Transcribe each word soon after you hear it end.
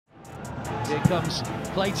Here comes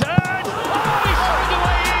Cleiton. Oh, he's found a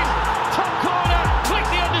way in. Top corner, click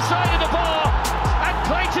the underside of the bar. And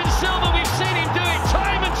Cleiton Silva, we've seen him do it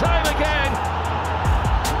time and time again.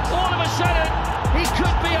 All of a sudden, he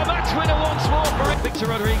could be a match winner once more for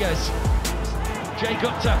Victor Rodriguez.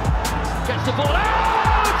 Gupta gets the ball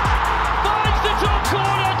out. Finds the top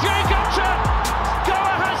corner. Gupta.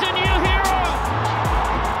 Goa has a new hero.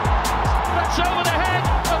 That's over the head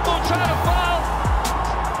of Montana Foul.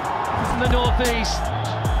 From the northeast.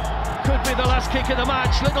 Could be the last kick of the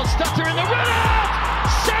match. Little stutter in the run out.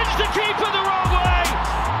 Sends the keeper the wrong way.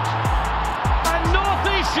 And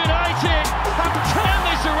Northeast United have turned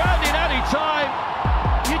this around in added time.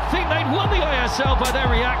 You'd think they'd won the ISL by their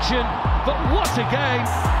reaction. But what a game.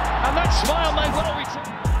 And that smile may well return.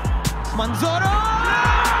 Manzorro!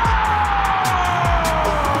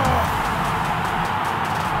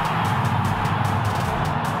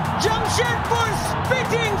 Jamshedpur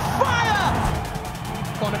spitting fire!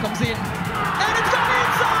 Corner comes in, and it's gone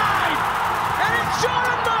inside! And it's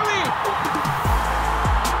Jordan Murray!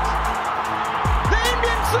 The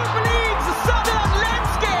Indian super